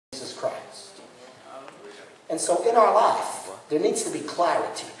Christ. And so in our life, there needs to be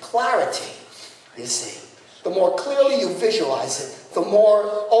clarity. Clarity, you see. The more clearly you visualize it, the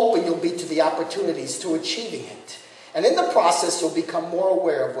more open you'll be to the opportunities to achieving it. And in the process, you'll become more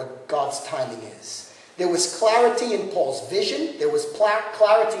aware of what God's timing is. There was clarity in Paul's vision. There was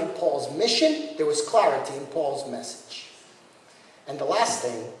clarity in Paul's mission. There was clarity in Paul's message. And the last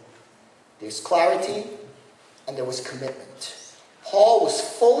thing, there's clarity and there was commitment. Paul was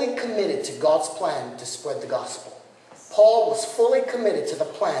fully committed to God's plan to spread the gospel. Paul was fully committed to the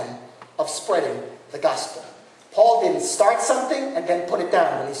plan of spreading the gospel. Paul didn't start something and then put it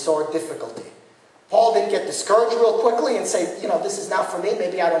down when he saw a difficulty. Paul didn't get discouraged real quickly and say, this is not for me.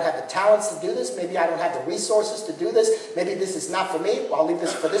 Maybe I don't have the talents to do this. Maybe I don't have the resources to do this. Maybe this is not for me. I'll leave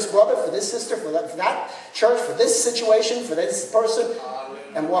this for this brother, for this sister, for that church, for this situation, for this person,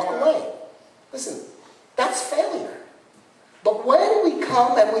 and walk away. Listen, that's failure. But when we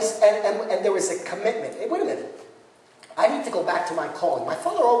come and there is a commitment. Hey, wait a minute. I need to go back to my calling. My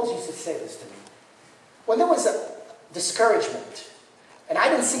father always used to say this to me. When there was a discouragement and I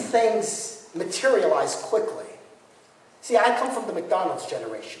didn't see things materialize quickly. See, I come from the McDonald's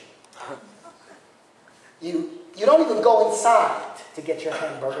generation. You don't even go inside to get your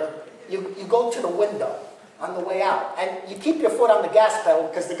hamburger. You go to the window on the way out. And you keep your foot on the gas pedal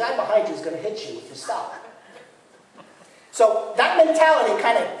because the guy behind you is going to hit you if you stop. So that mentality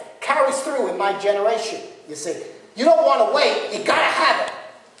kind of carries through in my generation, you see. You don't want to wait. You got to have it.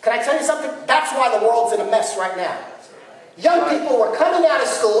 Can I tell you something? That's why the world's in a mess right now. Young people were coming out of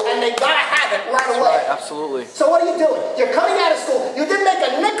school and they got to have it right away. Right, absolutely. So what are you doing? You're coming out of school. You didn't make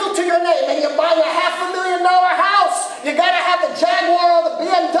a nickel to your name and you're buying a $500,000 house. You got to have the Jaguar or the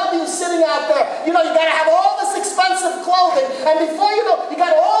BMW sitting out there. You got to have all this expensive clothing. And before you know, you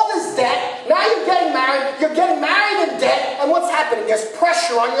got all this debt. Now you're getting married. You're getting married in debt. And what's happening? There's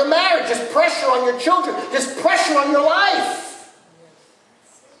pressure on your marriage. There's pressure on your children. There's pressure on your life.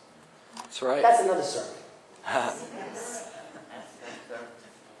 That's right. That's another sermon.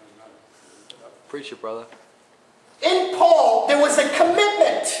 Preach it, brother. In Paul, there was a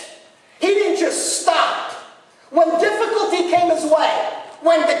commitment. He didn't just stop. When difficulty came his way,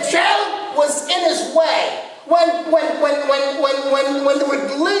 when the jail was in his way, when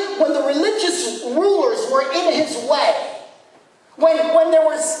the religious rulers were in his way, when there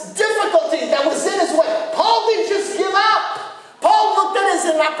was difficulty that was in his way, Paul didn't just give up. Paul looked at it as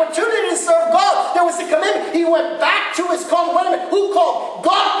an opportunity to serve God. There was a commitment. He went back to his calling. Wait a minute. Who called?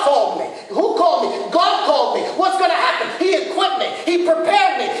 God called me. Who called me? God called me. What's going to happen? He equipped me. He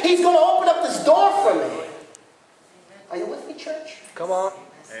prepared me. He's going to open up this door for me. Are you with me, church? Come on.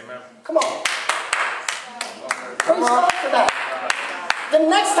 Amen. Come on. Praise God for that. The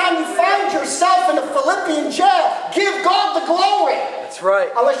next time you find yourself in a Philippian jail, give God the glory. That's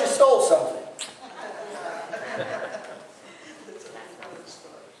right. Unless you stole something.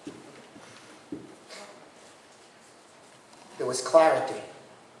 There was clarity.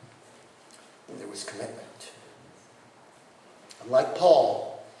 And there was commitment. And like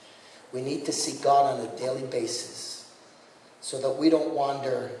Paul, we need to seek God on a daily basis so that we don't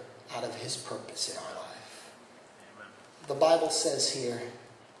wander out of his purpose in our life. Amen. The Bible says here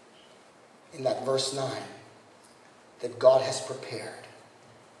in that verse 9 that God has prepared.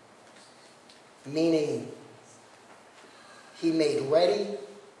 Meaning he made ready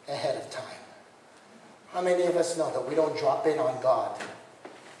ahead of time. How many of us know that we don't drop in on God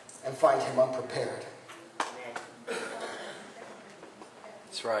and find him unprepared?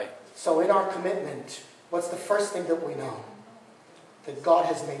 That's right. So in our commitment, what's the first thing that we know? That God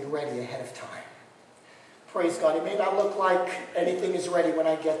has made ready ahead of time. Praise God. It may not look like anything is ready when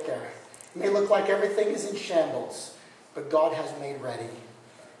I get there. It may look like everything is in shambles, but God has made ready.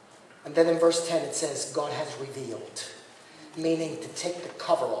 And then in verse 10 it says, God has revealed. Meaning to take the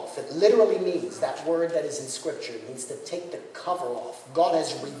cover off. It literally means, that word that is in Scripture, it means to take the cover off. God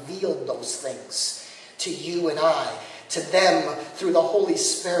has revealed those things to you and I, to them through the Holy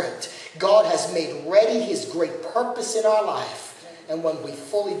Spirit. God has made ready his great purpose in our life. And when we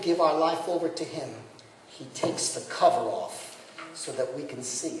fully give our life over to him, he takes the cover off so that we can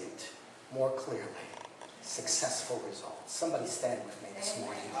see it more clearly. Successful results. Somebody stand with me this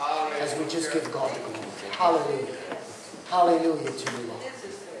morning as we just give God the glory. Hallelujah. Hallelujah to you, Lord.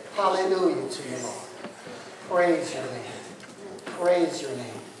 Hallelujah to you, Lord. Praise your name. Praise your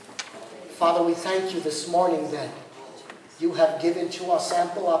name. Father, we thank you this morning that you have given to us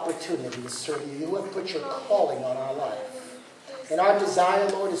ample opportunity to serve you. You have put your calling on our life. And our desire,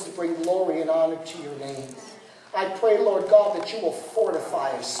 Lord, is to bring glory and honor to your name. I pray, Lord God, that you will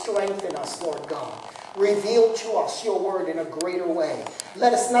fortify us, strengthen us, Lord God. Reveal to us your word in a greater way.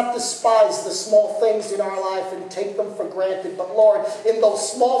 Let us not despise the small things in our life and take them for granted. But Lord, in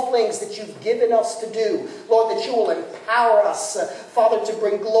those small things that you've given us to do, Lord, that you will empower us, Father, to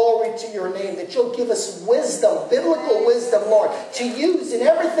bring glory to your name. That you'll give us wisdom, biblical wisdom, Lord, to use in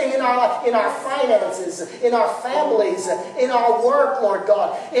everything in our life, in our finances, in our families, in our work, Lord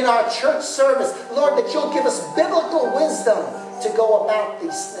God, in our church service. Lord, that you'll give us biblical wisdom to go about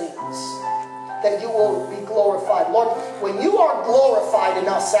these things, that you will be glorified. Lord, when you are glorified in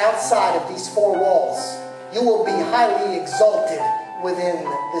us outside of these four walls, you will be highly exalted within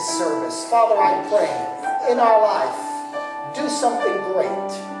this service. Father, I pray in our life, do something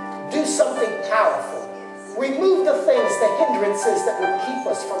great. Do something powerful. Remove the things, the hindrances that would keep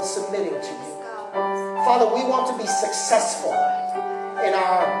us from submitting to you. Father, we want to be successful in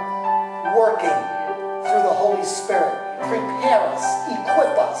our working through the Holy Spirit. Prepare us,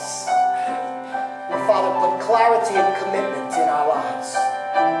 equip us. And Father, put clarity and commitment in our lives.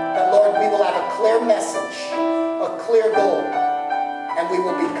 That, Lord, we will have a clear message, a clear goal, and we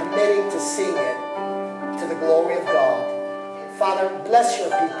will be committing to seeing it to the glory of God. Father, bless your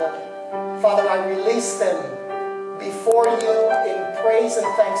people. Father, I release them before you in praise and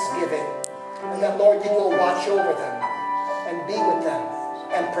thanksgiving. And that, Lord, you will watch over them and be with them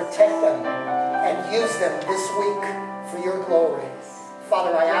and protect them and use them this week for your glory.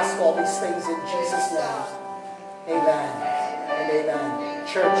 Father, I ask all these things in Jesus' name. Amen and amen.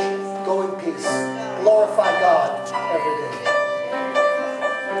 Church, go in peace. Glorify God every day.